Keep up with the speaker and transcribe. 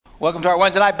Welcome to our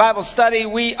Wednesday night Bible study.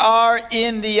 We are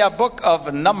in the book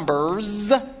of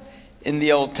Numbers in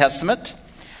the Old Testament,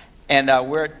 and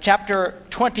we're at chapter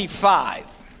 25.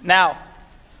 Now,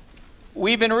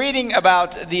 we've been reading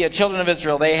about the children of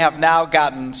Israel. They have now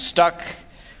gotten stuck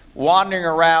wandering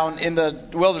around in the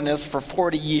wilderness for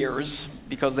 40 years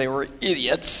because they were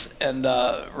idiots and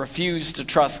refused to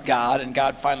trust God, and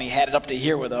God finally had it up to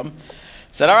here with them.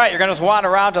 Said, all right, you're going to just wander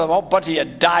around till a whole bunch of you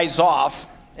dies off.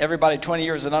 Everybody 20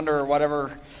 years and under or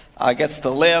whatever gets to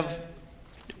live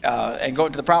and go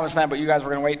into the promised land, but you guys were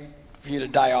going to wait for you to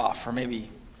die off, or maybe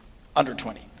under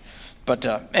 20. But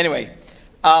anyway,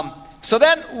 so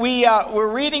then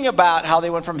we're reading about how they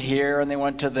went from here and they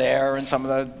went to there and some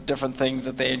of the different things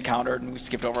that they encountered, and we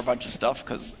skipped over a bunch of stuff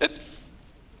because it's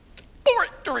boring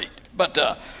to read. But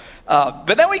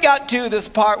then we got to this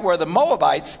part where the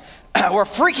Moabites were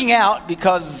freaking out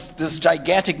because this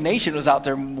gigantic nation was out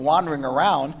there wandering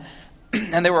around,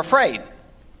 and they were afraid.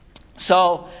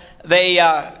 So they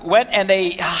went and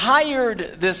they hired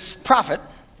this prophet,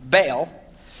 Baal,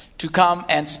 to come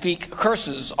and speak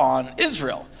curses on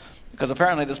Israel, because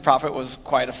apparently this prophet was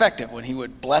quite effective. When he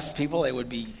would bless people, they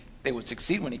would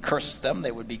succeed. When he cursed them,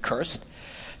 they would be cursed.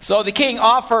 So the king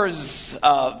offers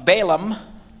Balaam,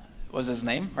 was his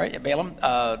name, right? Balaam,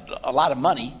 a lot of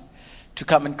money to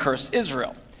come and curse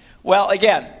Israel. Well,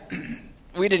 again,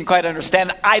 we didn't quite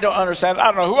understand. I don't understand. I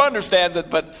don't know who understands it,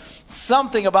 but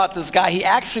something about this guy, he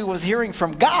actually was hearing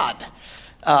from God,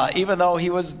 even though he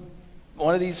was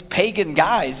one of these pagan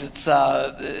guys. It's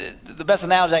the best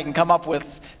analogy I can come up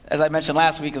with, as I mentioned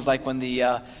last week, is like when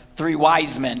the three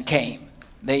wise men came.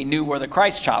 They knew where the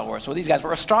Christ child was. Well, these guys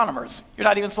were astronomers. You're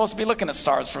not even supposed to be looking at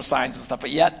stars for signs and stuff, but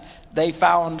yet they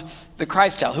found the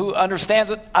Christ child. Who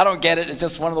understands it? I don't get it. It's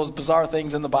just one of those bizarre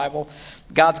things in the Bible.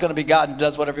 God's going to be God and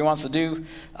does whatever he wants to do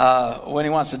when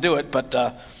he wants to do it. But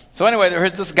so anyway,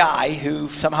 there's this guy who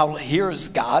somehow hears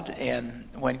God, and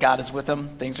when God is with him,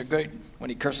 things are good. When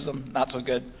he curses them, not so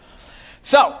good.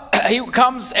 So he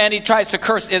comes and he tries to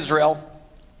curse Israel.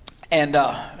 And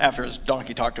after his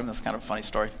donkey talked to him, that's kind of a funny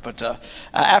story. But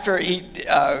after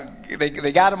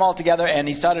they got him all together, and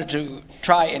he started to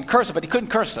try and curse them, but he couldn't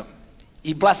curse them.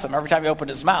 He blessed them every time he opened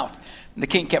his mouth. And the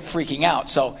king kept freaking out.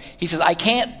 So he says, I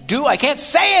can't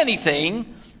say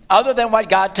anything other than what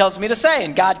God tells me to say.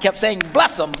 And God kept saying,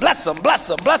 bless them, bless them, bless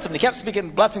them, bless them. And he kept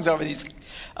speaking blessings over these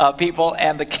people.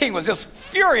 And the king was just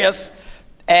furious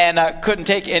and couldn't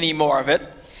take any more of it.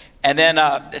 And then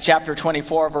chapter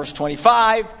 24, verse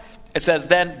 25. It says,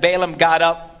 then Balaam got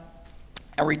up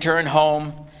and returned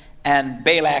home, and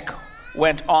Balak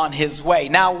went on his way.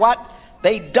 Now, what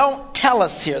they don't tell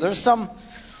us here, there's some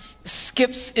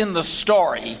skips in the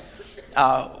story,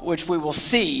 which we will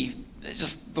see,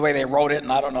 just the way they wrote it, and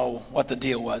I don't know what the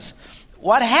deal was.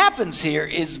 What happens here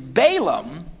is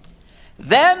Balaam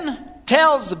then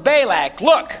tells Balak,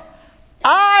 look,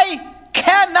 I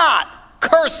cannot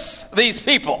curse these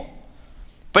people,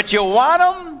 but you want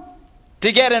them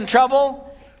to get in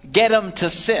trouble, get them to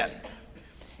sin.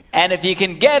 And if you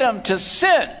can get them to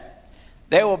sin,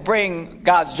 they will bring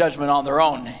God's judgment on their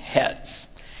own heads.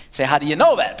 You say, how do you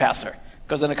know that, Pastor?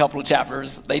 Because in a couple of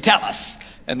chapters, they tell us.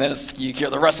 And then you hear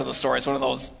the rest of the story. It's one of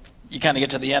those, you kind of get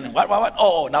to the end and what?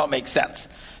 Oh, now it makes sense.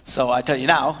 So I tell you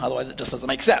now, otherwise it just doesn't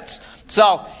make sense.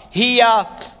 So he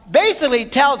basically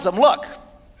tells them, look,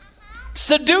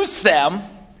 seduce them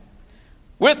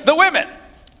with the women.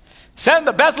 Send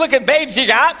the best looking babes you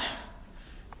got.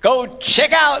 Go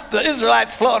check out the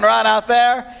Israelites floating around out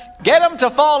there. Get them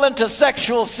to fall into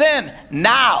sexual sin.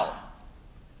 Now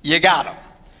you got them.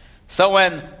 So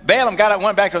when Balaam got up,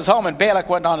 went back to his home, and Balak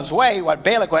went on his way, what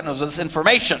Balak went was this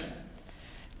information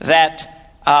that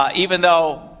even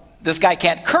though this guy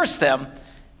can't curse them,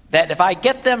 that if I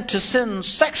get them to sin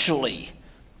sexually,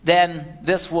 then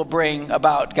this will bring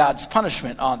about God's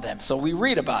punishment on them. So we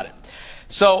read about it.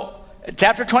 So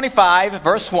chapter 25,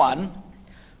 verse 1,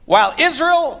 while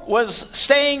Israel was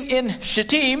staying in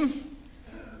Shittim,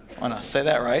 I want to say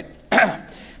that right,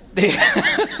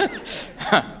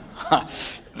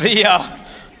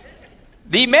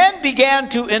 the men began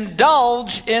to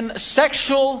indulge in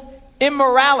sexual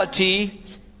immorality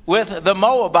with the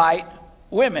Moabite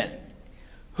women,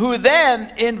 who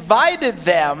then invited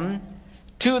them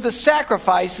to the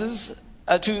sacrifices,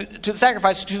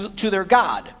 to their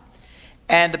God.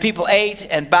 And the people ate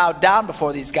and bowed down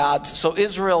before these gods. So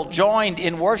Israel joined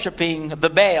in worshiping the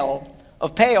Baal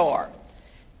of Peor.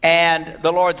 And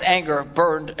the Lord's anger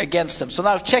burned against them. So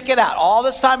now check it out. All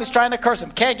this time he's trying to curse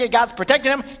them. Can't get, God's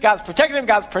protecting him. God's protecting him.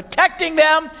 God's protecting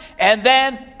them. And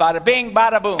then, bada bing,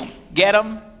 bada boom. Get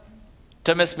them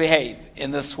to misbehave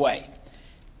in this way.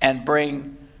 And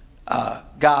bring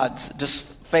God's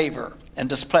disfavor and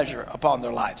displeasure upon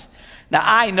their lives. Now,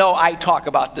 I know I talk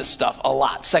about this stuff a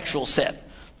lot, sexual sin,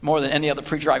 more than any other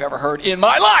preacher I've ever heard in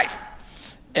my life.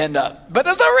 But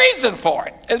there's a reason for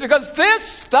it. It's because this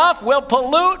stuff will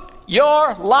pollute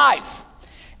your life.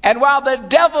 And while the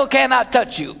devil cannot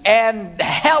touch you, and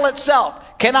hell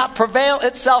itself cannot prevail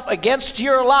itself against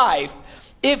your life,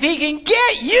 if he can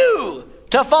get you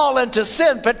to fall into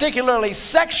sin, particularly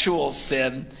sexual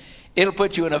sin, it'll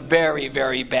put you in a very,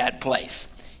 very bad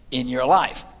place in your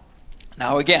life.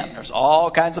 Now again, there's all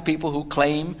kinds of people who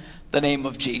claim the name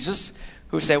of Jesus,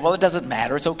 who say, well, it doesn't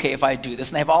matter, it's okay if I do this.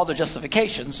 And they have all their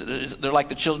justifications. They're like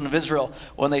the children of Israel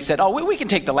when they said, oh, we can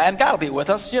take the land, God will be with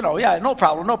us, yeah, no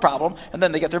problem. And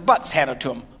then they get their butts handed to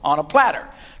them on a platter.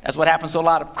 That's what happens to a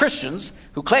lot of Christians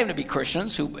who claim to be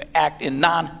Christians, who act in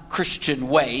non-Christian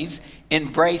ways,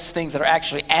 embrace things that are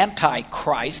actually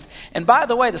anti-Christ. And by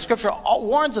the way, the scripture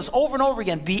warns us over and over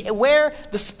again, beware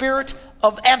the spirit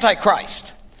of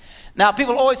Antichrist. Now,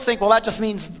 people always think, well, that just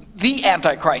means the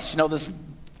Antichrist, this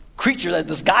creature,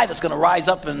 this guy that's going to rise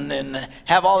up and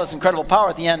have all this incredible power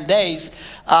at the end days.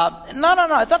 No. It's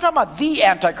not talking about the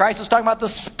Antichrist. It's talking about the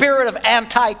spirit of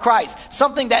Antichrist,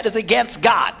 something that is against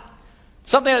God.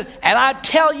 And I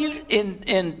tell you,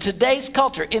 in today's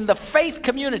culture, in the faith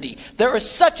community, there is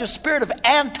such a spirit of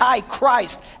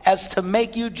Antichrist as to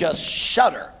make you just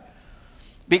shudder.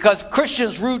 Because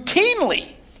Christians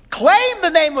routinely claim the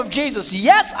name of Jesus.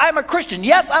 Yes, I'm a Christian.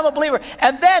 Yes, I'm a believer.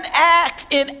 And then act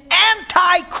in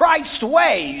Antichrist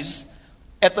ways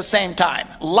at the same time.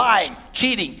 Lying,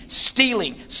 cheating,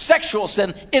 stealing, sexual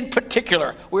sin in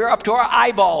particular. We're up to our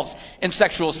eyeballs in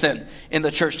sexual sin in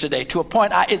the church today, to a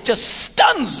point it just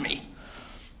stuns me.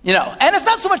 And it's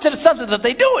not so much that it stuns me that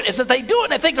they do it. It's that they do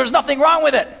it and they think there's nothing wrong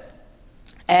with it.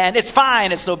 And it's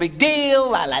fine. It's no big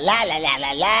deal. La, la, la, la, la,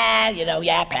 la, la.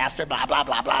 Yeah, pastor, blah, blah,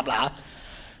 blah, blah, blah.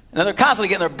 And then they're constantly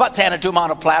getting their butts handed to them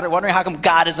on a platter, wondering how come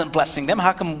God isn't blessing them,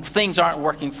 how come things aren't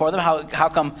working for them, how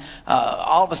come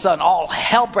all of a sudden all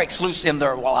hell breaks loose in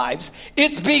their lives.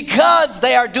 It's because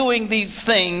they are doing these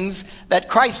things that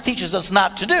Christ teaches us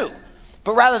not to do.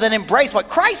 But rather than embrace what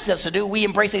Christ says to do, we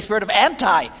embrace a spirit of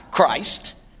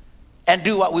Antichrist and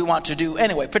do what we want to do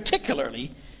anyway,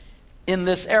 particularly in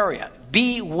this area.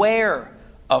 Beware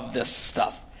of this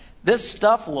stuff. This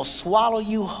stuff will swallow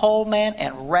you whole, man,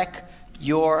 and wreck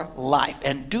your life.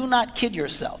 And do not kid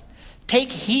yourself. Take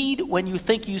heed when you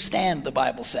think you stand, the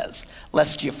Bible says,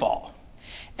 lest you fall.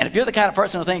 And if you're the kind of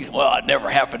person who thinks, well, it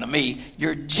never happened to me,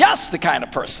 you're just the kind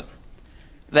of person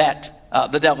that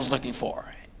the devil's looking for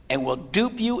and will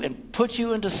dupe you and put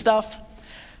you into stuff.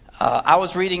 I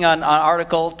was reading an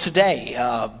article today,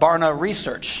 Barna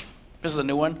Research. This is a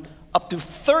new one. Up to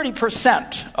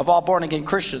 30% of all born-again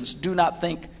Christians do not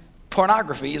think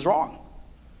pornography is wrong.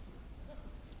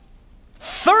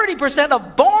 30%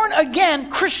 of born-again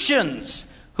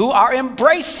Christians who are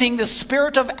embracing the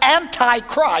spirit of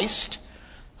Antichrist.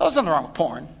 Oh, there's nothing wrong with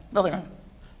porn. Nothing wrong.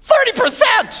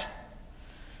 30%!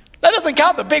 That doesn't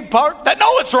count the big part that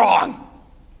know it's wrong.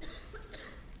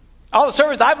 All the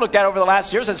surveys I've looked at over the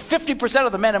last year says 50%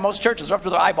 of the men in most churches are up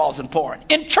to their eyeballs in porn.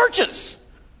 In churches!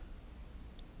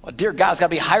 Well, dear God, it's got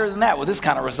to be higher than that with this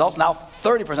kind of results. Now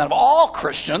 30% of all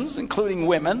Christians, including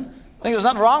women, think there's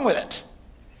nothing wrong with it.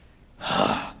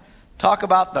 Talk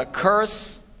about the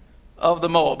curse of the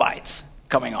Moabites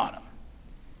coming on them.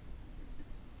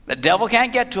 The devil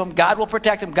can't get to them. God will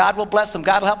protect them. God will bless them.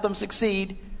 God will help them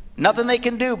succeed. Nothing they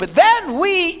can do. But then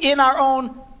we, in our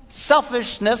own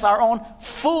selfishness, our own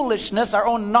foolishness, our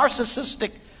own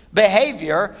narcissistic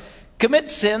behavior, commit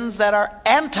sins that are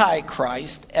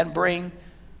anti-Christ and bring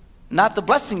not the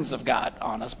blessings of God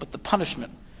on us, but the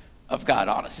punishment of God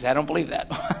on us. He said, I don't believe that.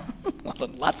 Well,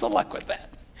 then lots of luck with that.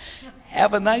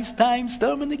 Have a nice time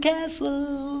storming the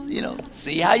castle.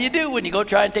 See how you do when you go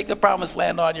try and take the promised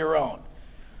land on your own.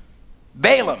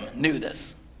 Balaam knew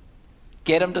this.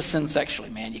 Get him to sin sexually,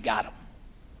 man. You got him.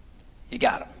 You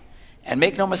got him. And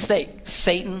make no mistake,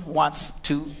 Satan wants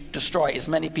to destroy as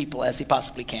many people as he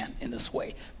possibly can in this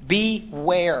way.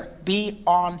 Beware. Be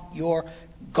on your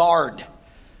guard.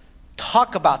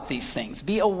 Talk about these things.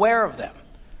 Be aware of them.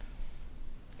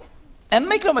 And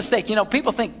make no mistake,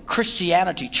 people think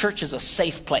Christianity, church, is a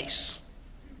safe place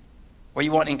where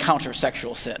you won't encounter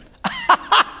sexual sin.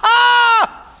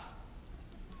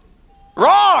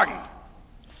 Wrong!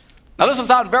 Now this will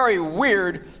sound very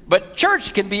weird, but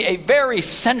church can be a very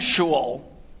sensual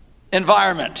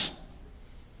environment.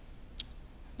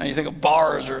 Now you think of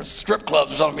bars or strip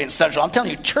clubs or something being sensual. I'm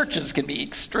telling you, churches can be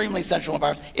extremely sensual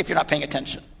environments if you're not paying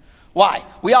attention. Why?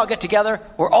 We all get together,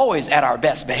 we're always at our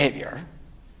best behavior.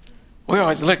 We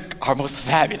always look our most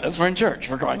fabulous. We're in church.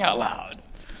 We're going out loud.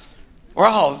 We're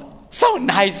all so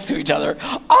nice to each other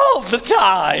all the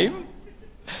time.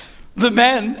 The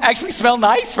men actually smell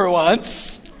nice for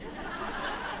once.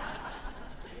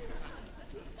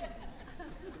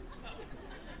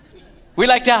 We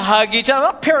like to hug each other.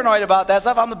 I'm not paranoid about that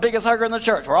stuff. I'm the biggest hugger in the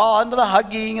church. We're all into the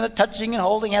hugging and the touching and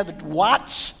holding hands. But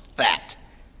watch that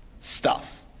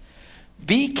stuff.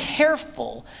 Be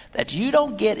careful that you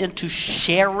don't get into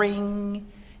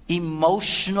sharing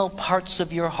emotional parts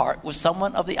of your heart with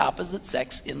someone of the opposite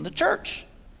sex in the church.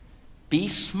 Be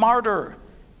smarter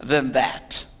than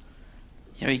that.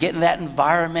 You know, you get in that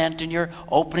environment and you're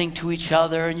opening to each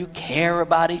other and you care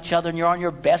about each other and you're on your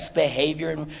best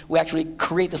behavior, and we actually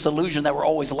create this illusion that we're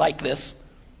always like this.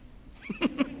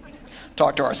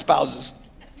 Talk to our spouses.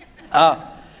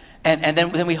 And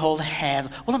then we hold hands.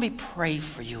 Well, let me pray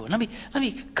for you, and let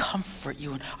me comfort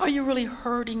you. And are you really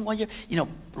hurting while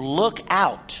look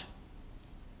out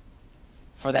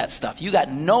for that stuff. You got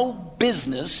no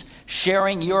business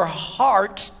sharing your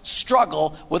heart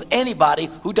struggle with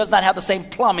anybody who does not have the same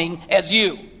plumbing as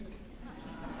you.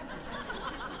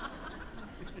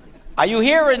 Are you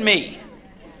hearing me?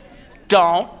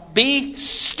 Don't be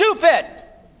stupid.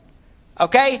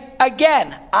 Okay?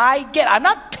 Again, I'm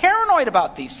not paranoid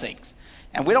about these things.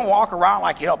 And we don't walk around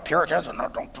like, Puritans, and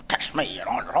don't touch me,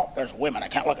 there's women, I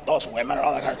can't look at those women, and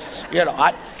all that kind of,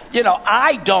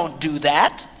 I don't do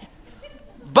that.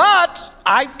 But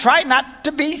I try not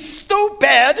to be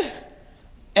stupid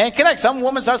and connect. Some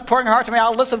woman starts pouring her heart to me,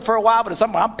 I'll listen for a while, but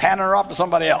I'm panning her off to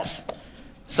somebody else.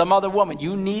 Some other woman.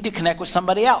 You need to connect with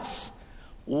somebody else.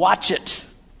 Watch it.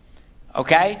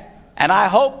 Okay? And I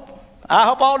hope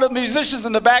all the musicians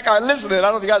in the back are listening. I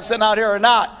don't know if you guys are sitting out here or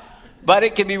not. But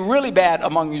it can be really bad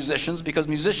among musicians because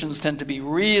musicians tend to be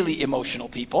really emotional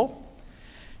people.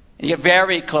 And you get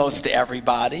very close to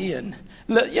everybody. And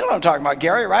you know what I'm talking about,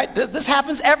 Gary, right? This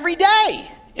happens every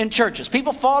day in churches.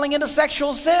 People falling into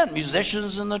sexual sin.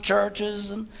 Musicians in the churches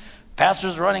and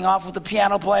pastors running off with the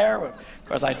piano player. Of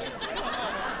course,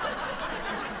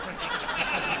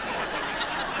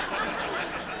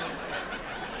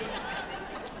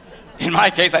 in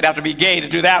my case, I'd have to be gay to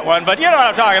do that one. But you know what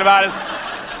I'm talking about.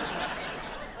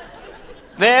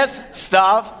 This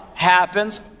stuff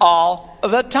happens all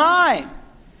the time.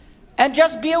 And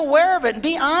just be aware of it and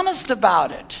be honest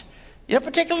about it.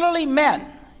 Particularly men.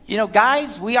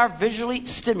 Guys, we are visually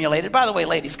stimulated. By the way,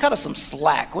 ladies, cut us some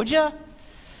slack, would you?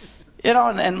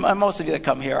 And most of you that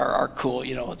come here are cool.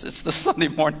 It's the Sunday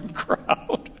morning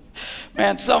crowd.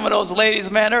 Man, some of those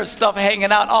ladies, man, there's stuff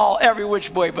hanging out every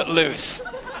which way but loose.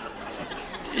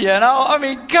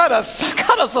 Cut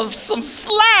us some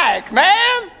slack,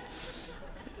 man.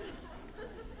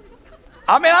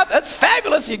 That's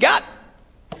fabulous. You got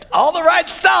all the right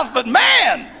stuff, but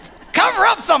man, cover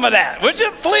up some of that, would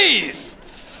you, please?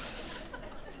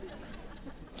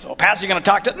 So, Pastor, you're going to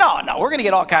talk to... No, we're going to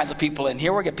get all kinds of people in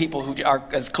here. We're going to get people who are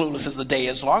as clueless as the day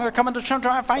is long. They're coming to church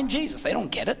trying to find Jesus. They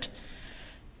don't get it.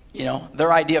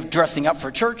 Their idea of dressing up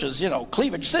for church is,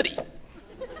 Cleavage City.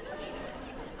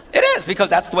 It is, because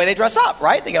that's the way they dress up,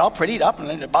 right? They get all prettied up and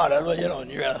then about it,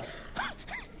 and you're going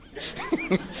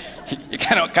to... You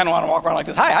kind of want to walk around like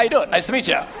this. Hi, how you doing? Nice to meet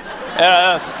you.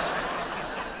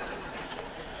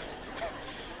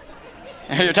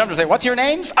 You're tempted to say, what's your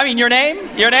names? Your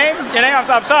name? Your name?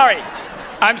 I'm sorry.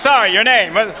 I'm sorry, your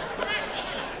name. I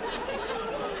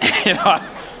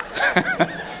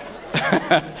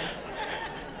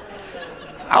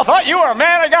thought you were a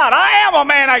man of God. I am a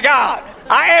man of God.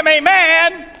 I am a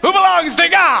man who belongs to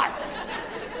God.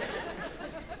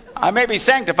 I may be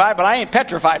sanctified, but I ain't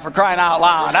petrified, for crying out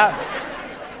loud.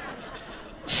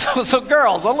 So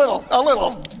girls, a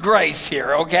little grace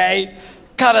here, okay?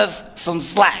 Cut us some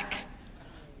slack.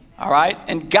 All right?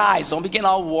 And guys, don't be getting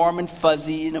all warm and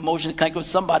fuzzy and emotionally connected with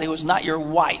somebody who's not your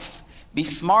wife. Be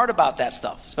smart about that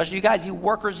stuff. Especially you guys, you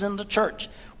workers in the church.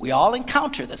 We all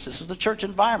encounter this. This is the church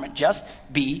environment. Just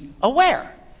be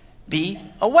aware. Be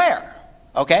aware.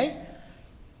 Okay?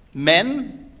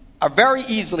 Men are very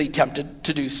easily tempted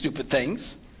to do stupid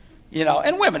things,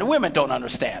 and women don't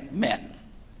understand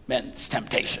men's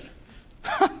temptation.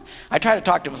 I try to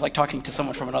talk to them. It's like talking to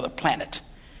someone from another planet.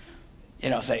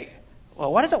 Say,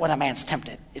 well, what is it when a man's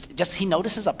tempted? Is it just he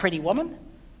notices a pretty woman?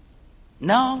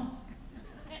 No,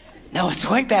 it's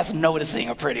going past noticing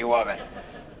a pretty woman.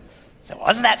 So,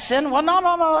 wasn't that sin? Well, no,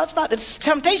 that's not. If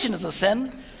temptation is a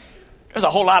sin, there's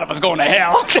a whole lot of us going to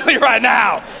hell. I'll tell you right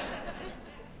now.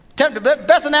 The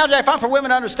best analogy I found for women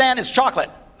to understand is chocolate.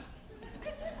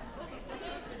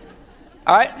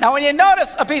 All right? Now, when you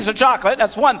notice a piece of chocolate,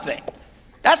 that's one thing.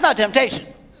 That's not temptation.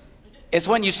 It's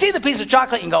when you see the piece of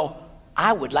chocolate and go,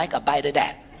 I would like a bite of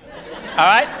that. All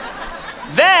right?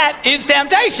 That is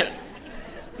temptation.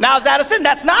 Now, is that a sin?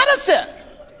 That's not a sin.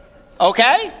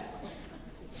 Okay?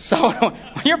 So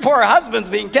when your poor husband's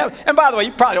being tempted, and by the way,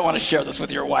 you probably don't want to share this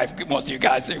with your wife. Most of you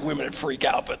guys, women would freak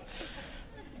out, but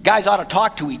guys ought to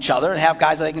talk to each other and have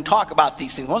guys that they can talk about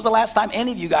these things. When was the last time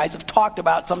any of you guys have talked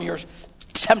about some of your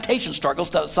temptation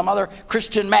struggles to some other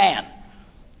Christian man?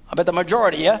 I bet the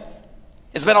majority of you.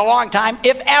 It's been a long time,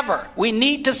 if ever. We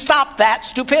need to stop that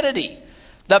stupidity.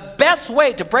 The best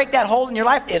way to break that hold in your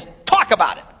life is talk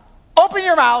about it. Open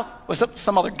your mouth with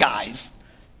some other guys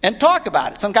and talk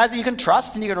about it. Some guys that you can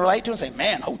trust and you can relate to and say,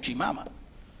 man, hoochie mama.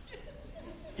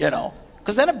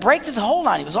 Because then it breaks its hold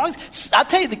on you. As long as, I'll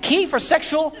tell you, the key for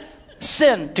sexual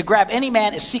sin to grab any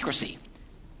man is secrecy.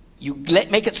 You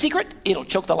make it secret, it'll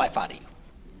choke the life out of you.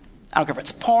 I don't care if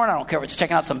it's porn, I don't care if it's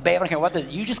checking out some babe, I don't care what it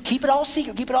is. You just keep it all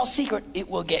secret, it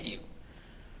will get you.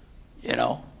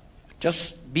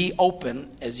 Just be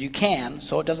open as you can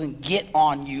so it doesn't get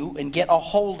on you and get a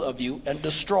hold of you and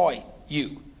destroy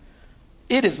you.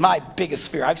 It is my biggest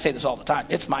fear. I say this all the time.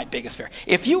 It's my biggest fear.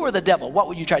 If you were the devil, what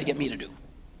would you try to get me to do?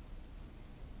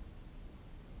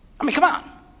 I mean, come on.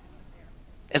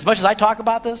 As much as I talk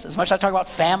about this, as much as I talk about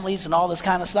families and all this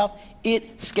kind of stuff,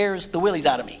 it scares the willies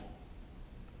out of me.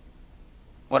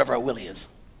 Whatever a willy is.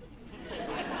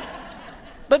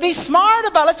 But be smart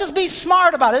about it. Let's just be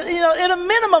smart about it. At a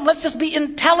minimum, let's just be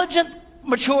intelligent,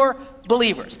 mature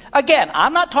believers. Again,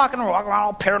 I'm not talking walk around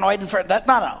all paranoid and that's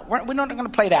no. We're not going to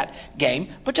play that game.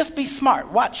 But just be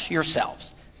smart. Watch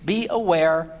yourselves. Be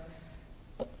aware.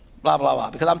 Blah, blah,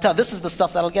 blah. Because I'm telling you, this is the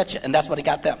stuff that'll get you. And that's what it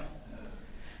got them.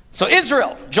 So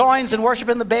Israel joins in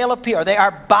worshiping the Baal of Peor. They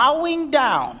are bowing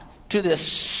down to this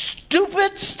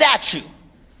stupid statue.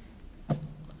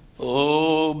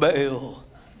 Oh, Baal.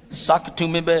 Suck it to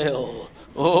me, Baal.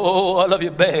 Oh, I love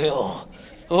you, Baal.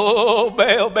 Oh,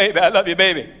 Baal, baby, I love you,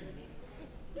 baby.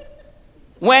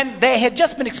 When they had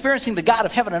just been experiencing the God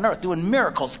of heaven and earth doing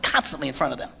miracles constantly in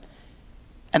front of them.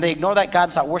 And they ignore that God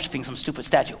and start worshiping some stupid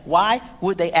statue. Why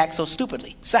would they act so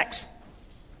stupidly? Sex.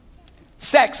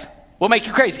 Sex will make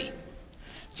you crazy.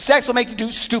 Sex will make you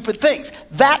do stupid things.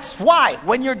 That's why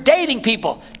when you're dating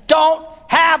people, don't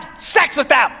have sex with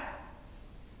them.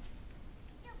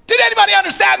 Did anybody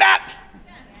understand that?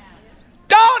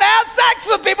 Don't have sex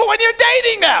with people when you're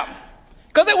dating them.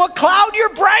 Because it will cloud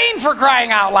your brain, for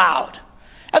crying out loud.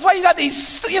 That's why you got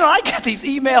these, I get these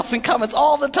emails and comments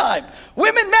all the time.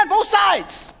 Women, men, both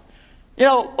sides.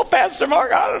 Well, Pastor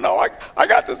Mark, I don't know. I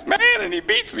got this man and he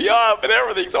beats me up and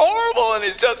everything's horrible and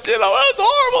it's just, it's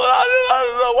horrible. I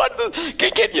don't know what to,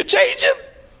 can you change him?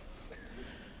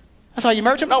 That's how you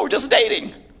married him? No, we're just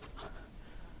dating.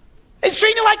 It's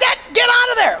treating you like that. Get out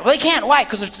of there. Well, they can't. Why?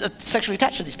 Because they're sexually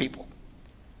attached to these people.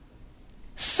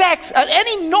 Sex,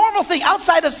 any normal thing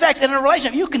outside of sex in a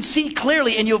relationship, you can see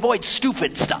clearly and you avoid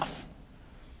stupid stuff.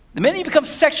 The minute you become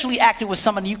sexually active with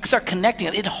someone, you start connecting.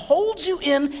 It holds you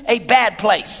in a bad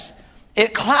place.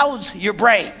 It clouds your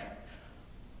brain.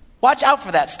 Watch out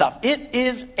for that stuff. It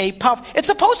is it's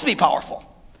supposed to be powerful.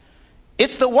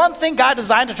 It's the one thing God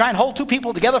designed to try and hold two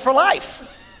people together for life.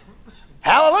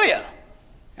 Hallelujah.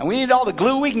 And we need all the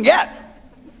glue we can get.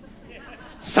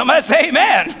 Somebody say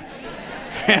amen.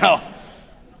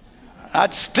 I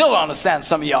still don't understand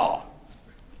some of y'all.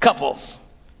 Couples.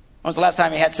 When was the last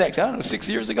time you had sex? I don't know, 6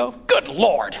 years ago? Good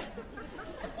Lord.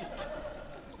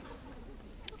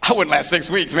 I wouldn't last 6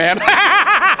 weeks, man.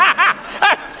 How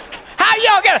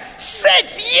y'all get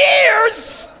 6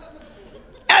 years?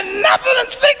 And nothing in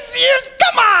 6 years?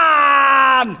 Come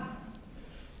on!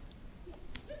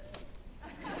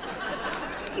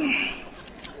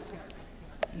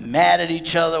 Mad at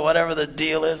each other, whatever the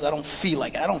deal is. I don't feel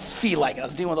like it. I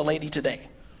was dealing with a lady today.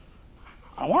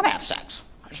 I want to have sex.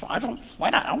 Why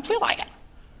not? I don't feel like it.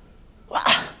 Well,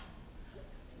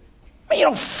 you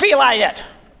don't feel like it.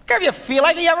 If you feel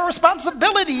like it, you have a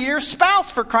responsibility to your spouse,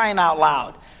 for crying out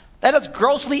loud. That is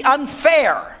grossly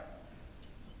unfair.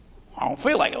 I don't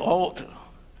feel like it. Well,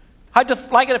 how'd you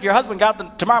like it if your husband got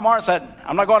up tomorrow morning and said,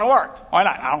 I'm not going to work? Why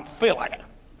not? I don't feel like it.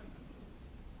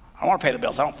 I want to pay the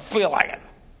bills. I don't feel like it.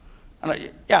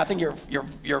 I think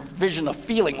your vision of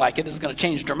feeling like it is going to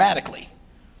change dramatically.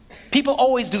 People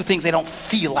always do things they don't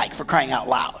feel like, for crying out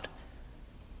loud.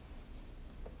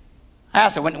 I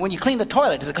asked her, when you clean the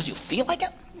toilet, is it because you feel like it?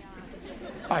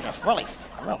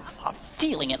 I'm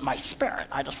feeling it in my spirit.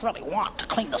 I just really want to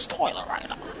clean this toilet right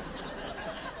now.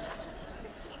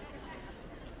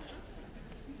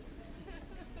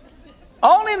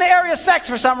 Only in the area of sex,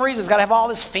 for some reason, it's got to have all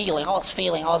this feeling.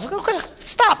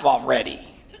 Stop already.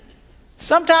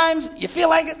 Sometimes you feel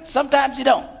like it, sometimes you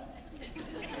don't.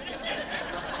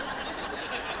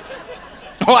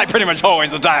 Well, like pretty much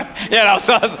always the time.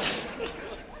 So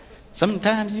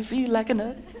sometimes you feel like a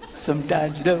nut,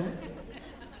 sometimes you don't.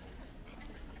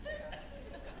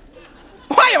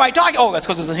 Why am I talking? Oh, that's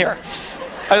because it's in here.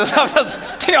 I'm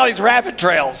just taking all these rabbit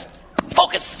trails.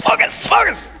 Focus.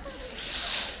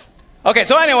 Okay,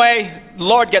 so anyway, the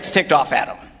Lord gets ticked off at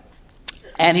him.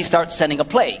 And he starts sending a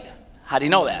plague. How do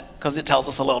you know that? Because it tells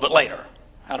us a little bit later.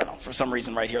 I don't know. For some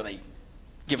reason right here they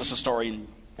give us a story and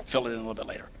fill it in a little bit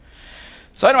later.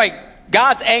 So anyway,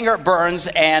 God's anger burns,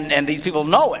 and these people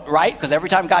know it, right? Because every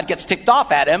time God gets ticked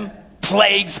off at him,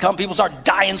 plagues come, people start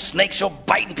dying, snakes are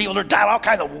biting people, they're dying, all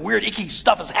kinds of weird, icky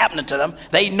stuff is happening to them.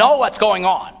 They know what's going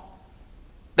on.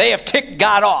 They have ticked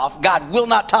God off. God will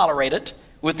not tolerate it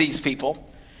with these people.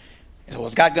 He said, well,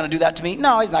 is God going to do that to me?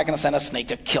 No, he's not going to send a snake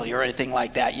to kill you or anything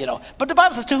like that, But the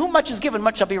Bible says, to whom much is given,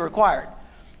 much shall be required.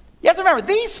 You have to remember,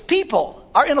 these people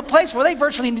are in a place where they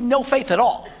virtually need no faith at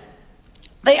all.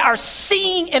 They are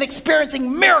seeing and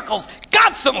experiencing miracles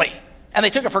constantly, and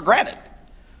they took it for granted.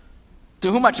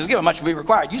 To whom much is given, much will be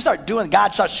required. You start doing,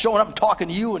 God starts showing up and talking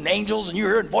to you and angels, and you're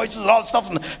hearing voices and all this stuff,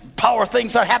 and power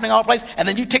things start happening all over the place, and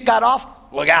then you tick God off,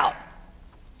 look out.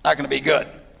 Not going to be good.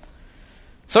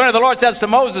 So anyway, the Lord says to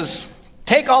Moses,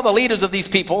 take all the leaders of these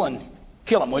people and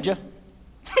kill them, would you?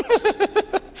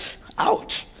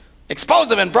 Ouch. Expose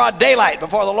them in broad daylight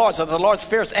before the Lord, so that the Lord's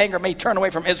fierce anger may turn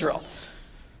away from Israel.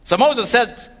 So Moses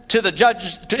said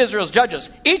to Israel's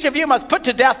judges, each of you must put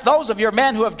to death those of your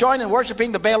men who have joined in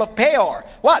worshiping the Baal of Peor.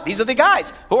 What? These are the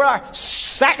guys who are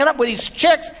sacking up with these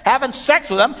chicks, having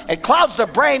sex with them. It clouds their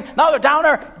brain. Now they're down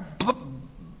there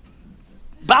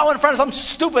bowing in front of some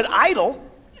stupid idol.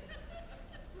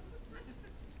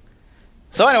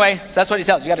 So anyway, so that's what he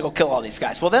tells. You got to go kill all these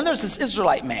guys. Well, then there's this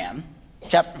Israelite man,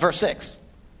 verse 6,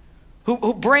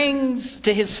 who brings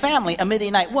to his family a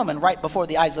Midianite woman right before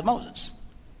the eyes of Moses.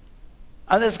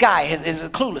 This guy is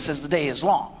clueless as the day is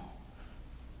long.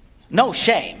 No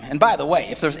shame. And by the way,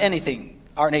 if there's anything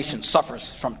our nation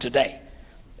suffers from today,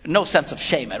 no sense of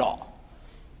shame at all.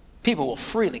 People will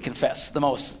freely confess the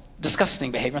most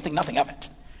disgusting behavior and think nothing of it.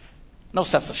 No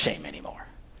sense of shame anymore.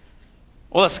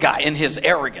 Well, this guy, in his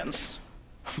arrogance,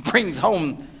 brings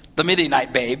home the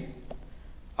Midianite babe,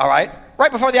 all right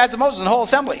before the eyes of Moses and the whole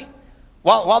assembly.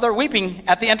 While they're weeping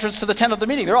at the entrance to the tent of the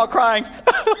meeting, they're all crying.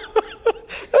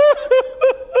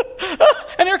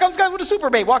 And here comes God with a super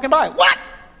babe walking by. What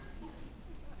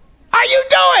are you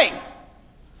doing?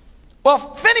 Well,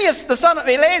 Phinehas, the son of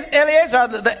Eleazar,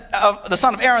 the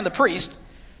son of Aaron the priest.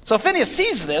 So Phinehas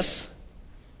sees this.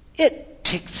 It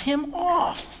ticks him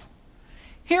off.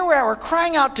 Here we are, we're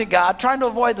crying out to God, trying to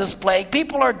avoid this plague.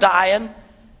 People are dying.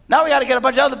 Now we got to get a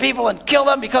bunch of other people and kill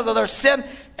them because of their sin.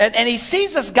 And he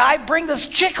sees this guy bring this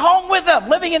chick home with him,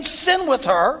 living in sin with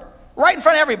her, right in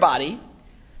front of everybody.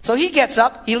 So he gets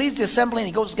up, he leaves the assembly, and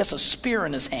he goes and gets a spear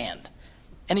in his hand.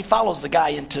 And he follows the guy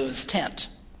into his tent.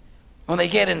 When they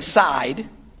get inside,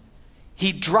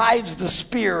 he drives the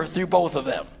spear through both of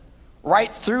them,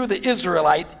 right through the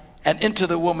Israelite and into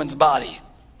the woman's body.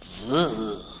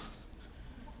 Ugh.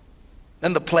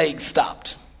 Then the plague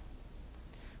stopped.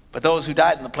 But those who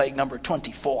died in the plague numbered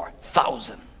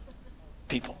 24,000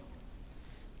 people.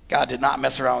 God did not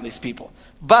mess around with these people.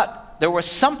 But there was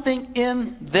something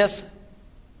in this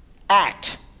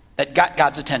act that got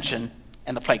God's attention,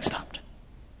 and the plague stopped.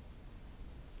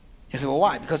 You say, well,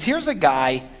 why? Because here's a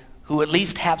guy who at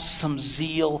least has some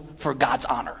zeal for God's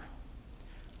honor.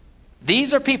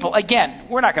 These are people, again,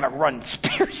 we're not going to run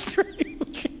spears through you.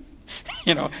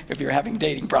 If you're having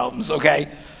dating problems, okay?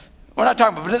 We're not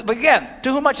talking about, but again,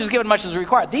 to whom much is given, much is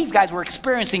required. These guys were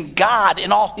experiencing God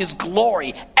in all his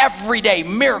glory every day,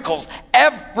 miracles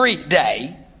every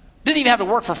day. Didn't even have to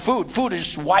work for food. Food is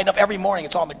just wind up every morning.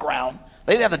 It's on the ground.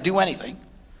 They didn't have to do anything.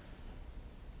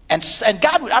 And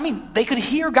God would, they could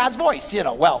hear God's voice.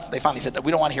 Well, they finally said that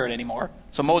we don't want to hear it anymore.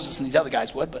 So Moses and these other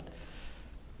guys would, but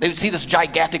they would see this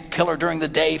gigantic pillar during the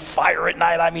day, fire at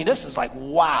night. This is like,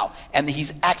 wow. And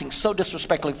he's acting so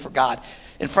disrespectfully for God,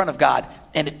 in front of God,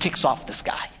 and it ticks off this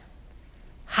guy.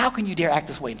 How can you dare act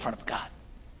this way in front of God?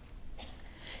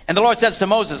 And the Lord says to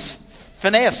Moses,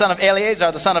 Phinehas, son of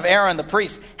Eleazar, the son of Aaron, the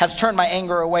priest, has turned my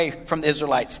anger away from the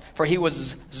Israelites, for he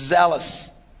was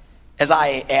zealous as I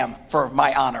am for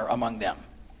my honor among them,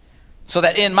 so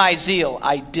that in my zeal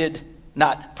I did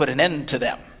not put an end to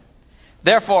them.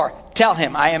 Therefore, tell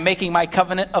him I am making my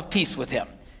covenant of peace with him.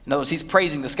 In other words, he's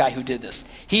praising this guy who did this.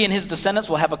 He and his descendants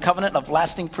will have a covenant of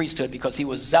lasting priesthood because he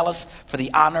was zealous for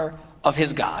the honor of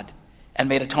his God and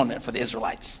made atonement for the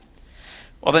Israelites.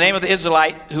 Well, the name of the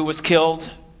Israelite who was killed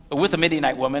with a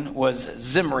Midianite woman was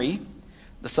Zimri,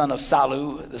 the son of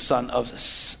Salu, the son of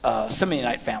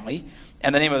Simeonite family.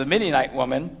 And the name of the Midianite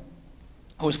woman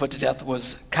who was put to death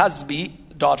was Cosbi,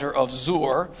 daughter of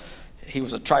Zur. He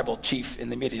was a tribal chief in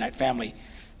the Midianite family.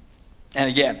 And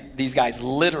again, these guys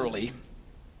literally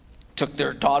took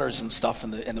their daughters and stuff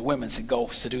and the women and said, go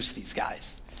seduce these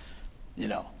guys. You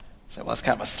know. So well, that's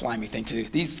kind of a slimy thing to do.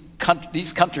 These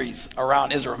countries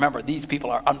around Israel, remember, these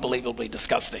people are unbelievably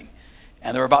disgusting.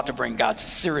 And they're about to bring God's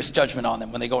serious judgment on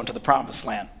them when they go into the promised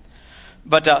land.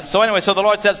 But so the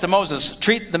Lord says to Moses,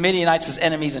 treat the Midianites as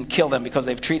enemies and kill them because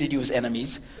they've treated you as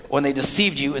enemies when they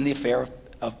deceived you in the affair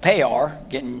of Peor,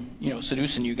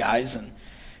 seducing you guys. And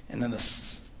then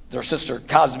their sister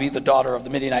Cosbi, the daughter of the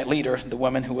Midianite leader, the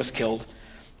woman who was killed,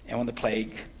 and when the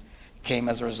plague came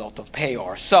as a result of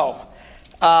Peor. So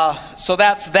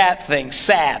that's that thing.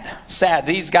 Sad.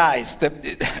 These guys,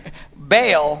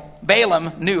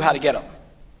 Balaam knew how to get them.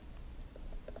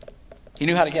 He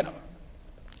knew how to get them.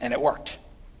 And it worked.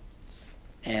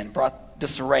 And brought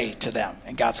disarray to them.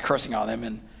 And God's cursing on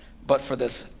them. But for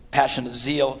this passionate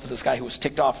zeal, for this guy who was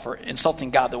ticked off for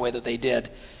insulting God the way that they did,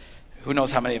 who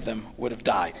knows how many of them would have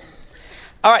died.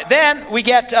 All right, then we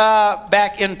get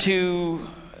back into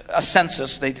a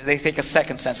census. They take a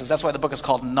second census. That's why the book is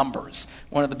called Numbers.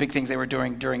 One of the big things they were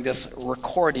doing during this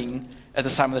recording at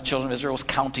the time of the children of Israel was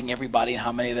counting everybody and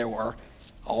how many there were.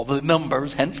 All the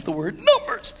numbers, hence the word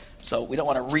numbers. So we don't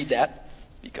want to read that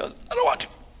because I don't want to.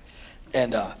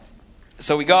 And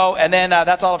so we go, and then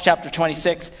that's all of chapter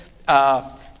 26.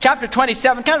 Chapter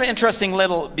 27, kind of an interesting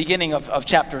little beginning of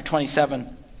chapter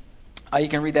 27. You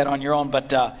can read that on your own,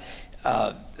 but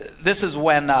this is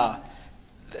when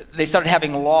they started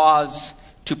having laws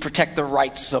to protect the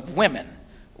rights of women,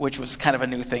 which was kind of a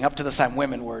new thing. Up to this time,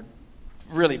 women were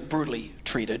really brutally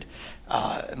treated.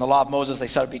 In the law of Moses, they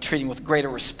started to be treated with greater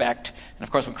respect. And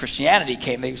of course, when Christianity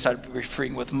came, they started to be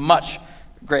treated with much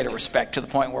greater respect, to the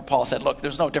point where Paul said, look,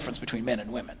 there's no difference between men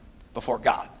and women before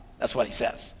God. That's what he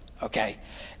says. Okay?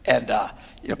 And,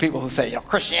 people who say,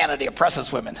 Christianity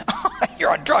oppresses women.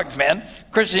 You're on drugs, man.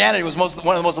 Christianity was one of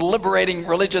the most liberating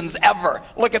religions ever.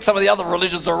 Look at some of the other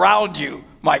religions around you,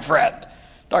 my friend.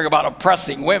 Talk about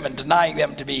oppressing women, denying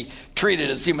them to be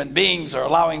treated as human beings, or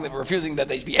refusing that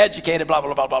they be educated, blah,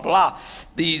 blah, blah, blah, blah.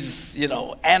 These,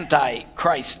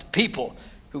 anti-Christ people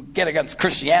who get against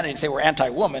Christianity and say we're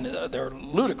anti-woman, they're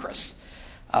ludicrous.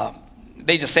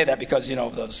 They just say that because,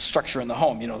 of the structure in the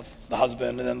home, the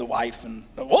husband and then the wife. And,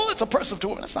 it's oppressive to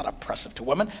women. It's not oppressive to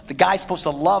women. The guy's supposed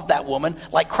to love that woman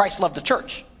like Christ loved the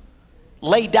church.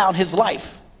 Laid down his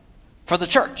life for the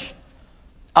church.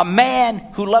 A man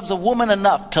who loves a woman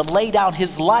enough to lay down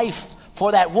his life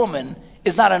for that woman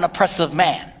is not an oppressive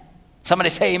man. Somebody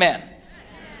say amen.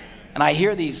 And I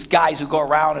hear these guys who go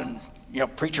around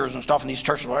and, preachers and stuff in these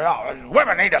churches,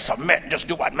 women need to submit and just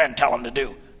do what men tell them to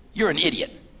do. You're an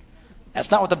idiot. That's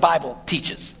not what the Bible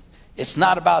teaches. It's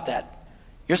not about that.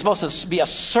 You're supposed to be a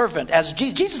servant. As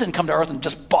Jesus didn't come to earth and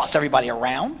just boss everybody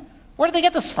around. Where did they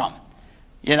get this from?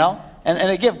 And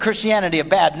they give Christianity a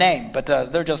bad name, but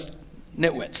they're just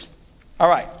nitwits. All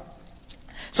right.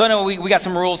 So anyway, we got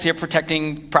some rules here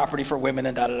protecting property for women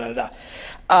and da-da-da-da.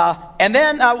 And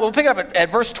then we'll pick it up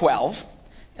at verse 12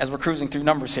 as we're cruising through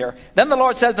Numbers here. Then the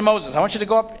Lord said to Moses, I want you to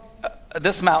go up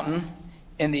this mountain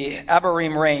in the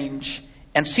Abarim range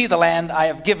and see the land I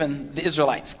have given the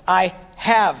Israelites. I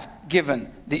have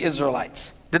given the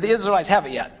Israelites. Did the Israelites have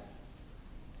it yet?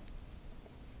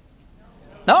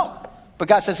 No. But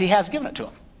God says he has given it to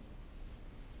them.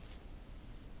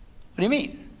 What do you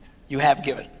mean? You have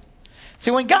given it.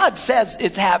 See, when God says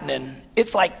it's happening,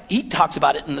 it's like he talks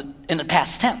about it in the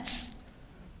past tense.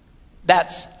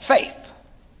 That's faith,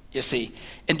 you see.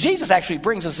 And Jesus actually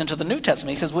brings us into the New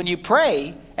Testament. He says when you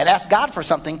pray and ask God for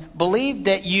something, believe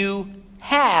that you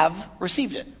have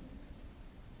received it.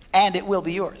 And it will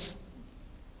be yours.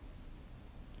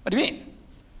 What do you mean?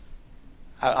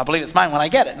 I believe it's mine when I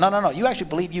get it. No. You actually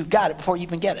believe you've got it before you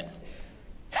even get it.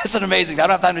 It's an amazing thing. I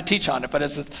don't have time to teach on it, but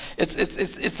it's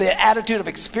the attitude of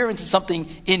experiencing something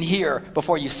in here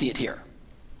before you see it here.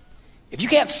 If you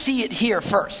can't see it here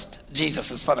first,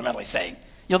 Jesus is fundamentally saying,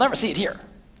 you'll never see it here.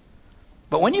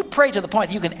 But when you pray to the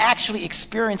point that you can actually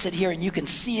experience it here and you can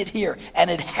see it here, and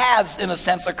it has, in a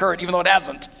sense, occurred, even though it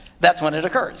hasn't, that's when it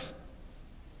occurs.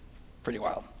 Pretty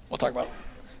wild. We'll talk about it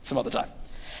some other time.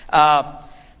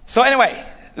 So anyway,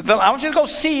 I want you to go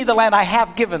see the land I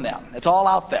have given them. It's all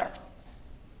out there.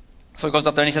 So he goes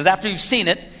up there and he says, after you've seen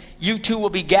it, you too will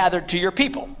be gathered to your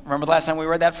people. Remember the last time we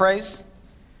read that phrase?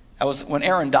 That was when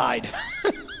Aaron died.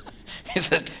 He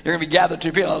said, you're going to be gathered to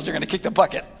your people, you're going to kick the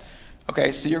bucket.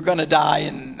 Okay, so you're going to die,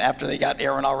 and after they got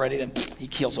Aaron already, then he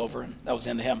keels over, and that was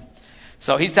the end of him.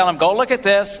 So he's telling them, go look at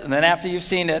this, and then after you've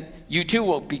seen it, you too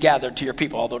will be gathered to your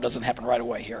people, although it doesn't happen right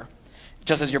away here,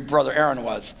 just as your brother Aaron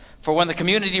was. For when the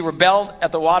community rebelled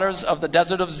at the waters of the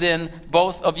desert of Zin,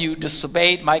 both of you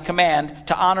disobeyed my command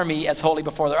to honor me as holy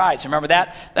before their eyes. Remember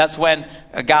that? That's when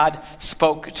God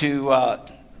spoke to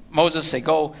Moses, say,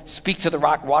 go speak to the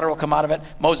rock, water will come out of it.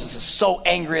 Moses is so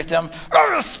angry at them.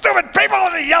 Oh, stupid people!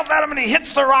 And he yells at them and he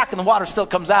hits the rock and the water still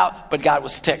comes out. But God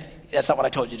was ticked. That's not what I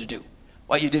told you to do.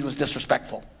 What you did was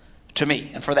disrespectful to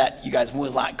me. And for that, you guys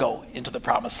will not go into the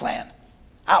promised land.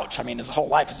 Ouch. I mean, his whole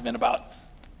life has been about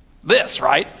this,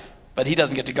 right? But he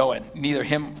doesn't get to go in. Neither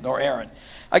him nor Aaron.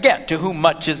 Again, to whom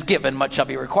much is given, much shall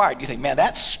be required. You think, man,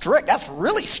 that's strict. That's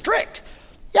really strict.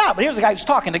 Yeah, but here's a guy who's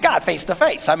talking to God face to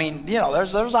face. I mean,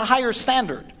 there's a higher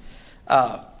standard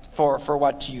for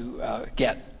what you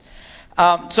get.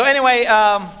 So anyway,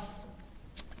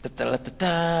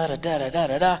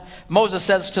 Moses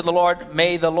says to the Lord,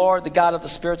 may the Lord, the God of the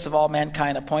spirits of all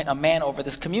mankind, appoint a man over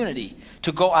this community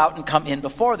to go out and come in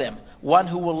before them, one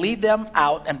who will lead them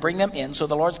out and bring them in, so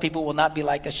the Lord's people will not be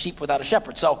like a sheep without a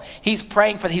shepherd. So he's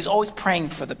always praying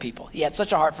for the people. He had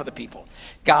such a heart for the people.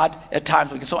 God, at times,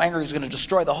 would get so angry he was going to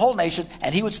destroy the whole nation,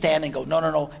 and he would stand and go,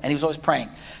 no, and he was always praying.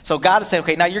 So God would say,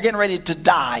 okay, now you're getting ready to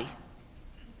die.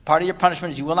 Part of your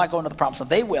punishment is you will not go into the promised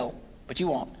land. They will, but you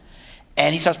won't.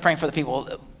 And he starts praying for the people.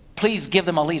 Please give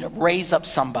them a leader. Raise up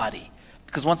somebody.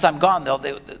 Because once I'm gone,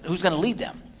 who's going to lead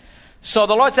them? So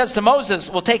the Lord says to Moses,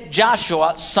 well, take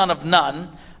Joshua, son of Nun,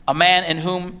 a man in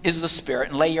whom is the Spirit,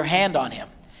 and lay your hand on him.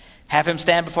 Have him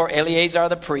stand before Eleazar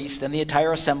the priest and the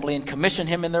entire assembly and commission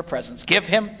him in their presence. Give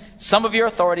him some of your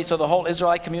authority so the whole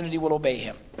Israelite community will obey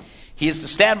him. He is to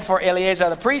stand before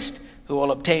Eleazar the priest, who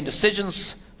will obtain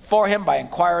decisions for him by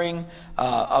inquiring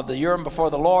of the Urim before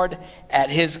the Lord. At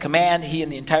his command, he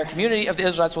and the entire community of the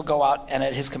Israelites will go out, and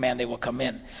at his command they will come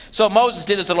in. So Moses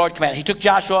did as the Lord commanded. He took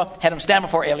Joshua, had him stand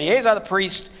before Eleazar the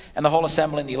priest and the whole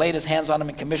assembly, and he laid his hands on him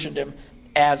and commissioned him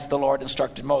as the Lord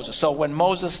instructed Moses. So when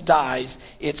Moses dies,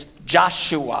 it's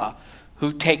Joshua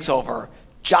who takes over.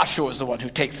 Joshua is the one who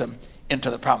takes them into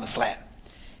the promised land.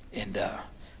 And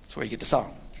that's where you get the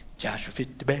song. Joshua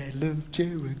fit the battle of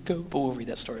Jericho. But we'll read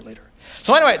that story later.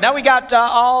 So anyway, now we got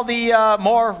all the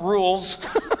more rules.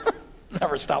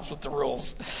 Never stops with the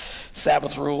rules.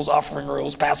 Sabbath rules, offering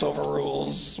rules, Passover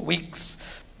rules, weeks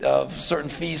of certain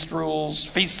feast rules,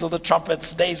 feasts of the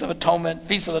trumpets, days of atonement,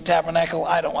 feast of the tabernacle.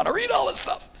 I don't want to read all this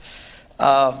stuff.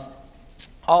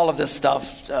 All of this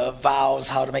stuff, vows,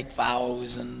 how to make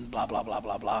vows, and blah, blah, blah,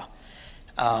 blah, blah.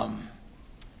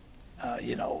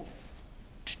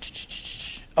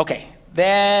 Okay,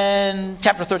 then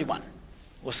chapter 31.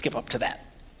 We'll skip up to that.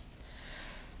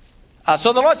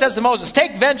 So the Lord says to Moses,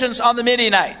 take vengeance on the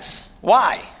Midianites.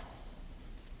 Why?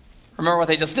 Remember what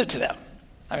they just did to them.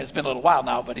 I mean, it's been a little while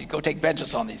now, but he'd go take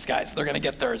vengeance on these guys. They're going to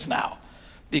get theirs now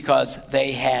because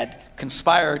they had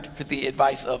conspired with the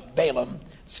advice of Balaam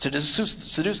to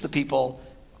seduce the people,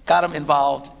 got them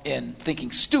involved in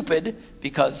thinking stupid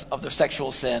because of their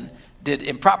sexual sin, did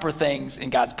improper things,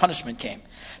 and God's punishment came.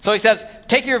 So he says,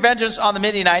 take your vengeance on the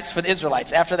Midianites for the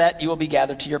Israelites. After that, you will be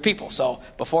gathered to your people. So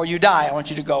before you die, I want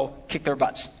you to go kick their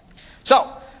butts.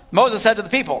 So Moses said to the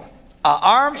people,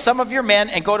 arm some of your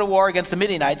men and go to war against the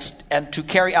Midianites and to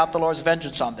carry out the Lord's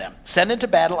vengeance on them. Send into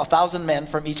battle 1,000 men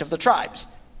from each of the tribes.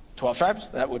 12 tribes?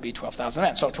 That would be 12,000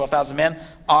 men. So 12,000 men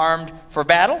armed for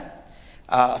battle.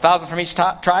 1,000 from each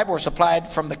tribe were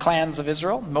supplied from the clans of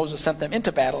Israel. Moses sent them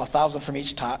into battle, 1,000 from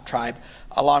each tribe,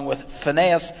 along with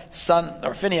Phinehas,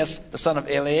 the son of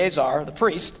Eleazar, the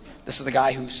priest. This is the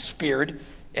guy who speared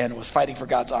and was fighting for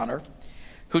God's honor,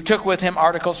 who took with him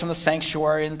articles from the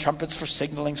sanctuary and trumpets for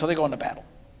signaling. So they go into battle.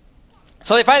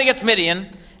 So they fight against Midian,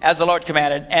 as the Lord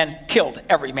commanded, and killed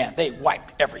every man. They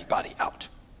wiped everybody out.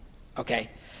 Okay.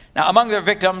 Now among their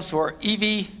victims were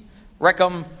Evi,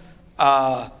 Rechem,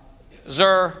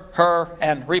 Zur, Hur,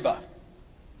 and Reba.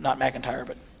 Not McIntyre,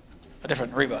 but a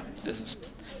different Reba.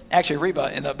 Actually,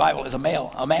 Reba in the Bible is a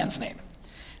man's name.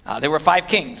 There were 5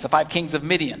 kings, the 5 kings of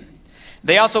Midian.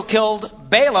 They also killed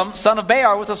Balaam, son of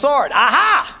Beor, with a sword.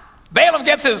 Aha! Balaam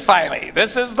gets his finally.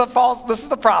 This is the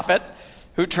prophet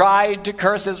who tried to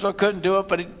curse Israel, couldn't do it,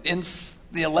 but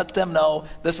let them know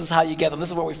this is how you get them. This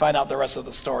is where we find out the rest of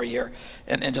the story here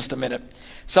in just a minute.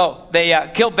 So they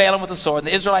killed Balaam with a sword.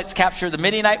 The Israelites captured the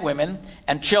Midianite women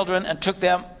and children and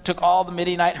took all the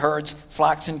Midianite herds,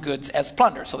 flocks, and goods as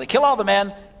plunder. So they kill all the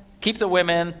men, keep the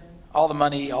women, all the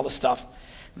money, all the stuff.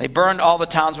 They burned all the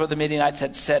towns where the Midianites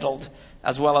had settled,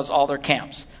 as well as all their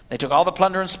camps. They took all the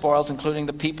plunder and spoils, including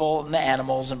the people and the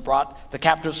animals, and brought the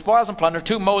captive spoils and plunder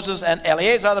to Moses and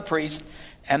Eleazar the priest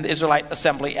and the Israelite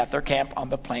assembly at their camp on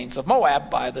the plains of Moab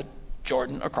by the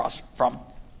Jordan across from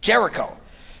Jericho.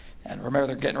 And remember,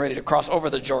 they're getting ready to cross over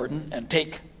the Jordan and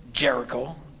take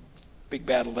Jericho. Big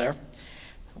battle there.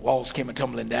 Walls came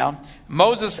tumbling down.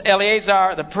 Moses,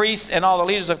 Eleazar, the priest, and all the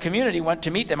leaders of community went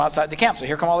to meet them outside the camp. So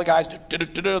here come all the guys.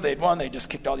 They'd won. They just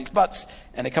kicked all these butts.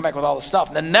 And they come back with all the stuff.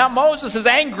 And then now Moses is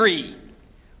angry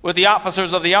with the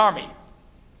officers of the army,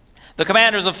 the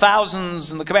commanders of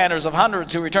thousands and the commanders of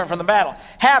hundreds who returned from the battle.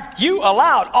 Have you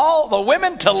allowed all the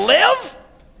women to live?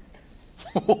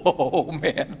 Oh,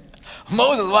 man.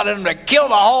 Moses wanted them to kill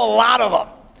the whole lot of them.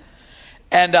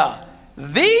 And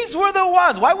these were the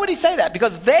ones. Why would he say that?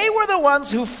 Because they were the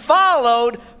ones who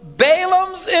followed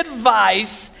Balaam's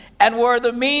advice and were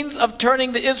the means of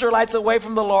turning the Israelites away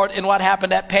from the Lord in what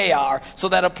happened at Peor, so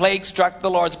that a plague struck the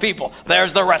Lord's people.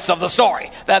 There's the rest of the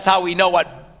story. That's how we know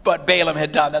what Balaam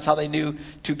had done. That's how they knew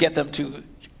to get them to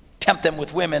tempt them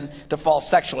with women to fall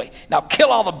sexually. Now kill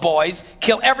all the boys.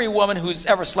 Kill every woman who's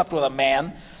ever slept with a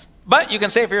man. But you can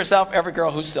say for yourself, every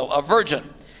girl who's still a virgin.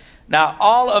 Now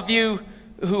all of you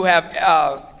who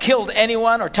have killed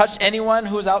anyone or touched anyone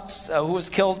who was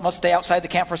killed must stay outside the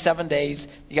camp for 7 days.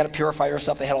 You got to purify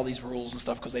yourself. They had all these rules and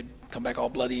stuff because they'd come back all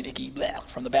bloody and icky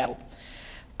from the battle.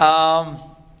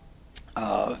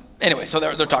 Anyway, so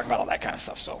they're talking about all that kind of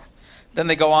stuff. So then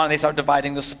they go on and they start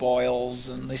dividing the spoils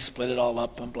and they split it all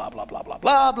up and blah, blah, blah, blah,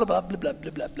 blah, blah, blah, blah, blah,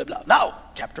 blah, blah, blah, blah. Now,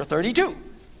 chapter 32,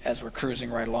 as we're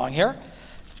cruising right along here.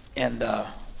 And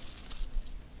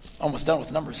almost done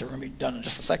with numbers here. We're going to be done in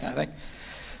just a second, I think.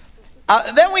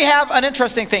 Then we have an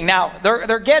interesting thing. Now,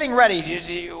 they're getting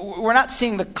ready. We're not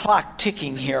seeing the clock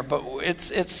ticking here, but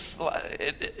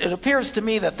it appears to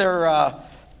me that they're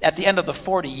at the end of the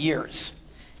 40 years.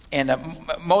 And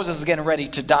Moses is getting ready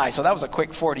to die. So that was a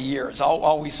quick 40 years.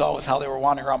 All we saw was how they were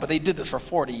wandering around, but they did this for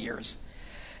 40 years.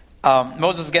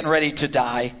 Moses is getting ready to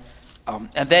die.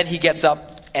 And then he gets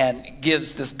up and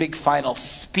gives this big final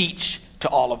speech to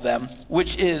all of them,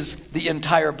 which is the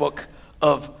entire book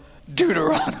of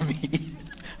Deuteronomy.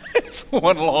 It's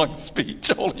one long speech,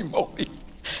 holy moly.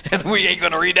 And we ain't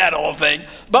going to read that whole thing.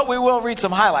 But we will read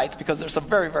some highlights because there's some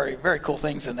very, very, very cool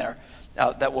things in there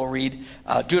that we'll read.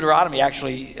 Deuteronomy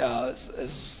actually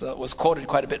was quoted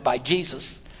quite a bit by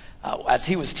Jesus as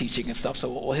he was teaching and stuff. So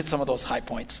we'll hit some of those high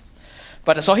points.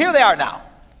 But so here they are now.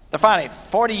 They're finally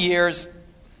 40 years.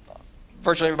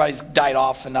 Virtually everybody's died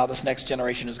off, and now this next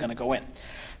generation is going to go in.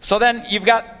 So then you've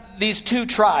got these two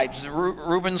tribes,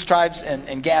 Reuben's tribes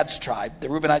and Gad's tribe, the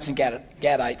Reubenites and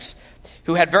Gadites,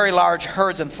 who had very large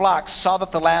herds and flocks, saw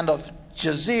that the land of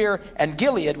Jazer and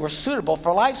Gilead were suitable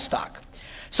for livestock.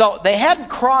 So they hadn't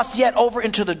crossed yet over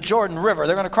into the Jordan River.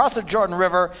 They're going to cross the Jordan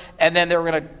River, and then they were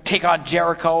going to take on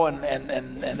Jericho,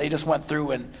 and they just went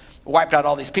through and wiped out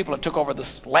all these people and took over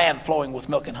this land flowing with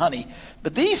milk and honey.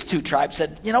 But these two tribes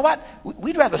said, you know what,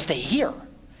 we'd rather stay here.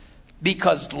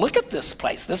 Because look at this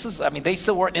place. They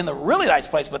still weren't in the really nice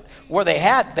place, but where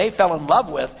they fell in love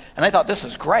with, and they thought this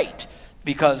is great.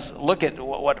 Because look at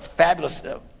what fabulous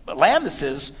land this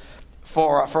is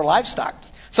for livestock.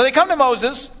 So they come to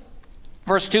Moses,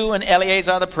 verse 2, and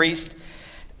Eleazar the priest,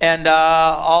 and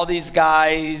all these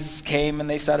guys came and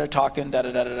they started talking,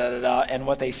 and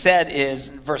what they said is,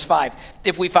 verse 5,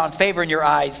 if we found favor in your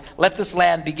eyes, let this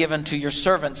land be given to your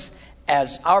servants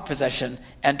as our possession,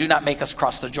 and do not make us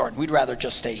cross the Jordan. We'd rather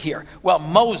just stay here. Well,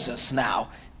 Moses now,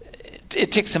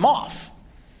 it ticks him off.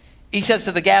 He says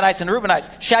to the Gadites and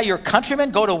Reubenites, shall your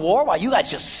countrymen go to war while you guys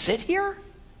just sit here?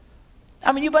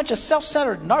 I mean, you bunch of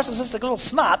self-centered, narcissistic little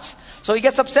snots. So he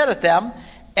gets upset at them.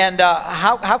 And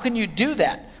how can you do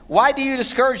that? Why do you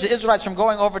discourage the Israelites from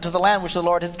going over to the land which the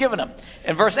Lord has given them?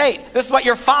 In verse 8, this is what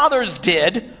your fathers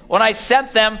did when I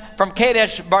sent them from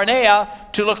Kadesh Barnea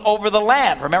to look over the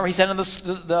land. Remember, he sent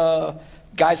the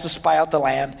guys to spy out the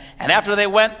land. And after they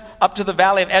went up to the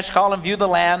valley of Eshcol and viewed the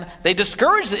land, they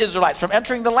discouraged the Israelites from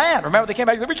entering the land. Remember, they came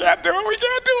back and said, we can't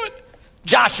do it.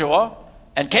 Joshua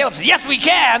and Caleb said, yes, we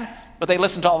can. But they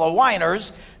listened to all the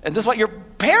whiners. And this is what your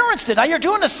parents did. Now you're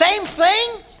doing the same thing?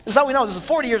 This is how we know. This is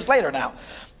 40 years later now.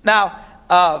 Now,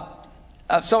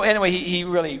 so anyway, he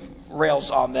really rails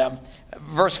on them.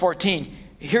 Verse 14,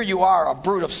 here you are, a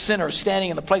brood of sinners, standing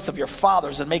in the place of your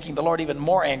fathers and making the Lord even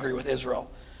more angry with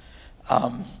Israel.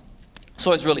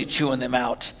 So he's really chewing them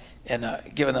out and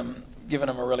giving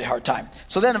them a really hard time.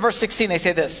 So then in verse 16, they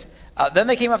say this. Then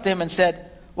they came up to him and said,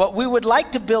 well, we would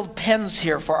like to build pens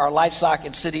here for our livestock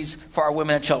and cities for our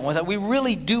women and children. We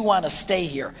really do want to stay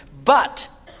here. But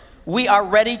we are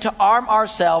ready to arm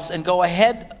ourselves and go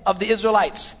ahead of the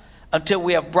Israelites until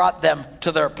we have brought them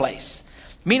to their place.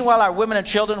 Meanwhile, our women and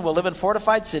children will live in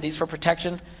fortified cities for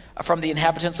protection from the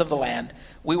inhabitants of the land.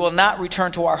 We will not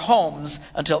return to our homes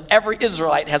until every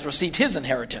Israelite has received his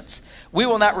inheritance. We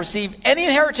will not receive any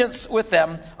inheritance with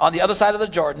them on the other side of the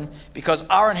Jordan, because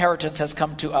our inheritance has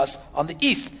come to us on the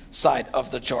east side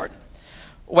of the Jordan.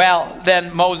 Well,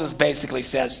 then Moses basically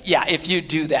says, yeah, if you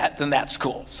do that, then that's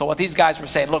cool. So what these guys were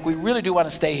saying, look, we really do want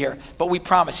to stay here, but we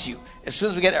promise you, as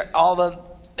soon as we get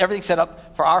everything set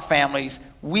up for our families,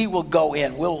 we will go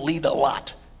in. We'll lead the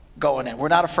lot going in. We're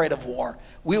not afraid of war.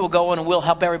 We will go in and we'll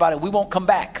help everybody. We won't come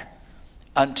back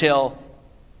until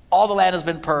all the land has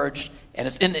been purged and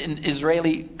it's in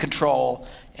Israeli control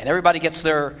and everybody gets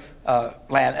their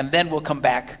land. And then we'll come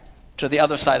back to the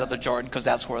other side of the Jordan, because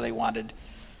that's where they wanted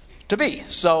to be.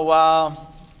 So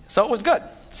it was good.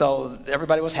 So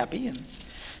everybody was happy. And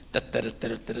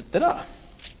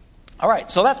all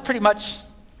right. So that's pretty much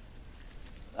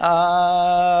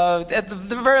at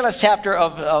the very last chapter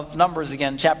of Numbers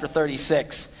again, chapter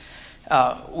 36,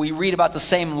 we read about the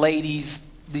same ladies,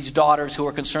 these daughters who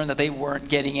were concerned that they weren't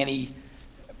getting any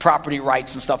property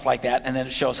rights and stuff like that. And then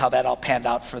it shows how that all panned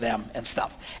out for them and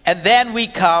stuff. And then we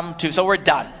come to, so we're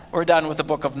done. We're done with the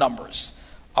book of Numbers.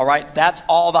 All right. That's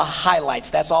all the highlights.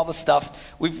 That's all the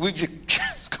stuff. We've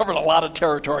covered a lot of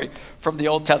territory from the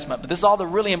Old Testament. But this is all the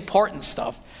really important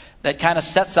stuff that kind of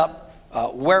sets up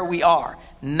where we are.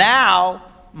 Now,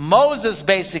 Moses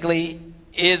basically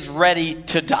is ready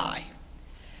to die.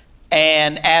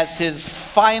 And as his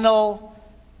final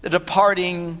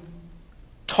departing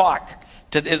talk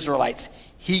to the Israelites,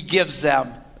 he gives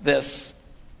them this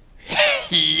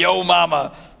yo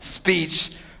mama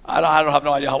speech. I don't have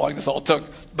no idea how long this all took,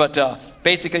 but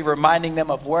basically reminding them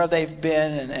of where they've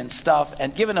been and stuff,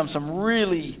 and giving them some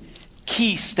really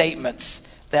key statements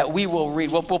that we will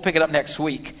read. We'll pick it up next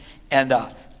week and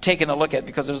taking a look at,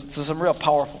 because there's some real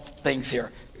powerful things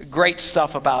here. Great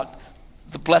stuff about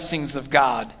the blessings of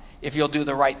God if you'll do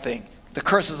the right thing, the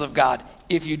curses of God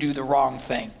if you do the wrong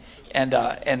thing, and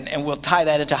we'll tie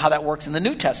that into how that works in the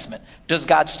New Testament. Does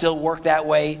God still work that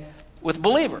way with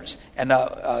believers and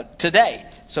today?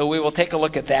 So we will take a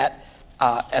look at that,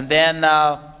 and then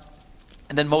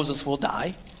Moses will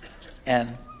die,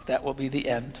 and that will be the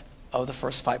end of the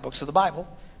first 5 books of the Bible,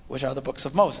 which are the books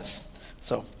of Moses.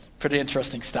 So pretty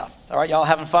interesting stuff. All right, y'all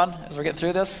having fun as we're getting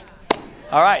through this?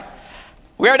 All right.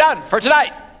 We are done for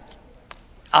tonight.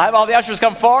 I'll have all the ushers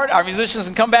come forward. Our musicians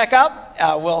can come back up.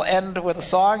 We'll end with a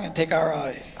song and take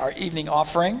our evening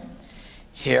offering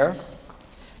here.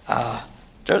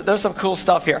 There's some cool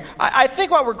stuff here. I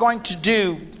think what we're going to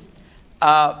do,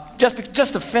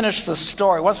 just to finish the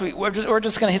story, we're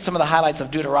just going to hit some of the highlights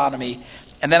of Deuteronomy,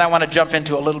 and then I want to jump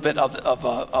into a little bit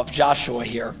of Joshua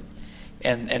here.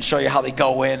 And show you how they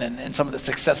go in and some of the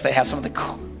success they have, some of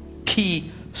the key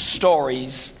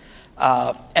stories.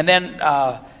 And then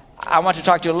I want to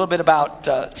talk to you a little bit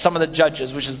about some of the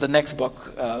Judges, which is the next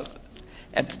book,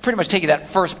 and pretty much take you that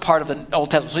first part of the Old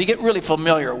Testament. So you get really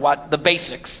familiar what the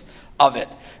basics of it.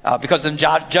 Because in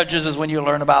Judges is when you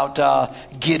learn about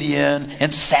Gideon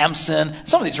and Samson.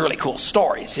 Some of these really cool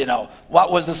stories, you know.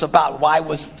 What was this about? Why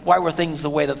were things the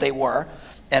way that they were?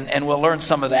 And we'll learn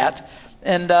some of that.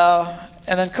 And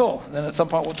then cool. Then at some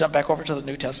point we'll jump back over to the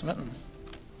New Testament, and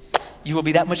you will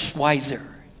be that much wiser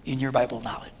in your Bible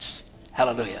knowledge.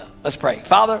 Hallelujah. Let's pray.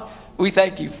 Father, we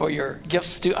thank you for your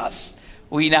gifts to us.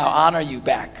 We now honor you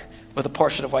back with a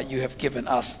portion of what you have given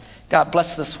us. God,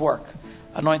 bless this work.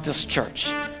 Anoint this church.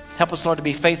 Help us, Lord, to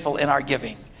be faithful in our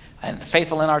giving and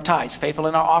faithful in our tithes, faithful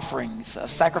in our offerings,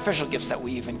 sacrificial gifts that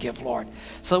we even give, Lord.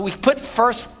 So that we put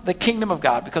first the kingdom of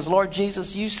God, because, Lord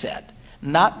Jesus, you said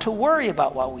not to worry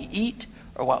about what we eat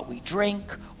or what we drink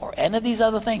or any of these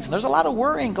other things. And there's a lot of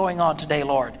worrying going on today,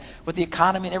 Lord, with the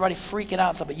economy and everybody freaking out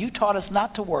and stuff. But you taught us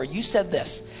not to worry. You said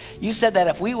this. You said that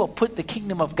if we will put the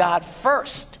kingdom of God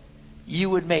first, you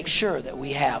would make sure that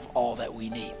we have all that we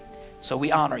need. So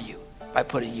we honor you by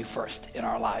putting you first in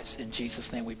our lives. In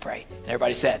Jesus' name we pray. And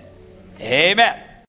everybody said, amen.